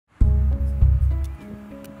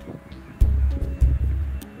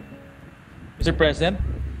Mr. President,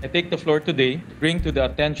 I take the floor today to bring to the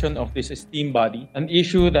attention of this esteemed body an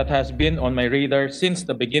issue that has been on my radar since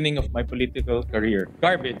the beginning of my political career: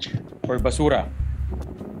 garbage, or basura.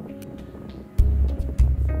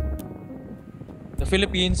 The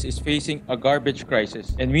Philippines is facing a garbage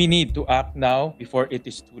crisis, and we need to act now before it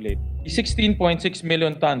is too late. The 16.6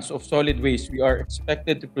 million tons of solid waste we are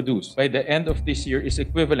expected to produce by the end of this year is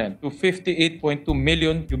equivalent to 58.2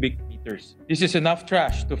 million cubic meters. This is enough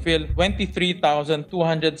trash to fill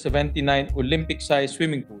 23,279 Olympic-sized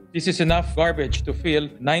swimming pools. This is enough garbage to fill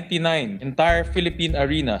 99 entire Philippine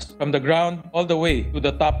arenas from the ground all the way to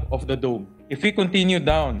the top of the dome. If we continue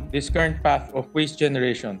down this current path of waste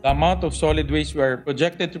generation, the amount of solid waste we are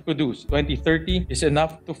projected to produce 2030 is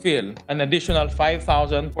enough to fill an additional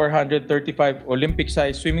 5,435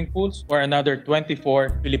 Olympic-sized swimming pools or another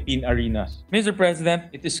 24 Philippine arenas. Mr. President,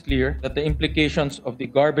 it is clear that the implications of the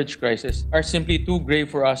garbage crisis are simply too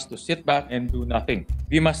grave for us to sit back and do nothing.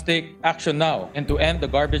 We must take action now and to end the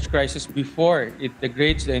garbage crisis before it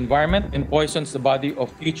degrades the environment and poisons the body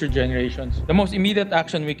of future generations. The most immediate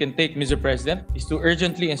action we can take, Mr. President, is to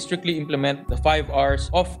urgently and strictly implement the 5 R's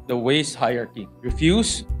of the waste hierarchy.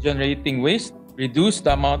 Refuse generating waste, reduce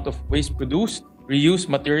the amount of waste produced, reuse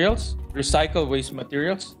materials, recycle waste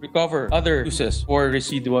materials, recover other uses for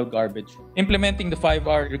residual garbage. Implementing the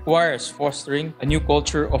 5R requires fostering a new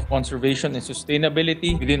culture of conservation and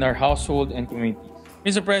sustainability within our household and communities.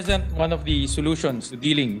 Mr. President, one of the solutions to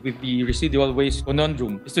dealing with the residual waste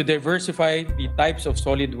conundrum is to diversify the types of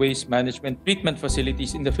solid waste management treatment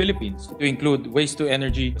facilities in the Philippines to include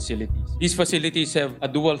waste-to-energy facilities. These facilities have a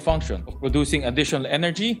dual function of producing additional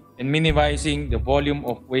energy and minimizing the volume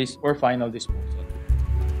of waste for final disposal.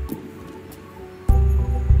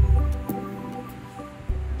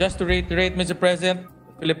 Just to reiterate, Mr. President,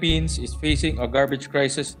 the Philippines is facing a garbage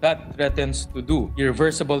crisis that threatens to do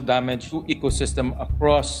irreversible damage to ecosystem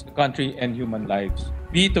across the country and human lives.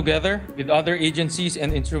 We, together with other agencies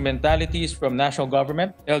and instrumentalities from national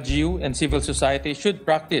government, LGU, and civil society, should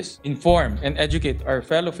practice, inform, and educate our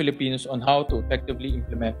fellow Filipinos on how to effectively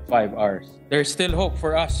implement 5 Rs. There is still hope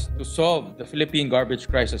for us to solve the Philippine garbage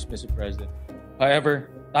crisis, Mr. President.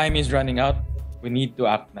 However, time is running out. We need to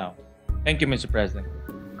act now. Thank you, Mr. President.